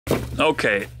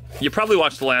Okay, you probably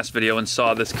watched the last video and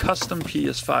saw this custom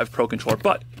PS5 Pro controller,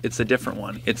 but it's a different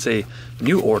one. It's a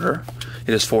new order.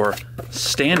 It is for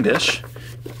Standish.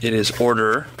 It is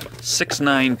order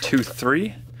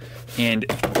 6923, and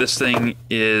this thing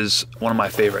is one of my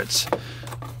favorites.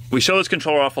 We show this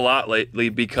controller off a lot lately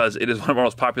because it is one of our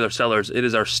most popular sellers. It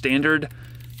is our standard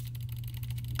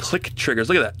click triggers.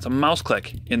 Look at that, it's a mouse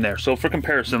click in there. So for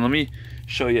comparison, let me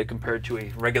show you compared to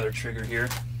a regular trigger here.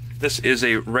 This is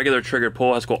a regular trigger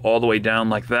pull, it has to go all the way down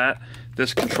like that.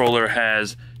 This controller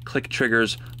has click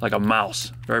triggers like a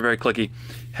mouse, very, very clicky.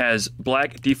 Has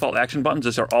black default action buttons.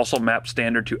 These are also mapped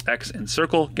standard to X and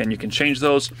circle. Again, you can change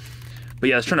those. But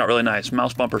yeah, this turned out really nice.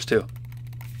 Mouse bumpers too.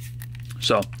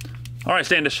 So, all right,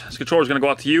 Standish, this controller is gonna go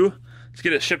out to you. Let's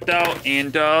get it shipped out,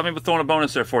 and maybe throw in a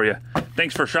bonus there for you.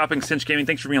 Thanks for shopping Cinch Gaming.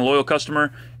 Thanks for being a loyal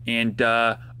customer, and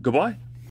goodbye.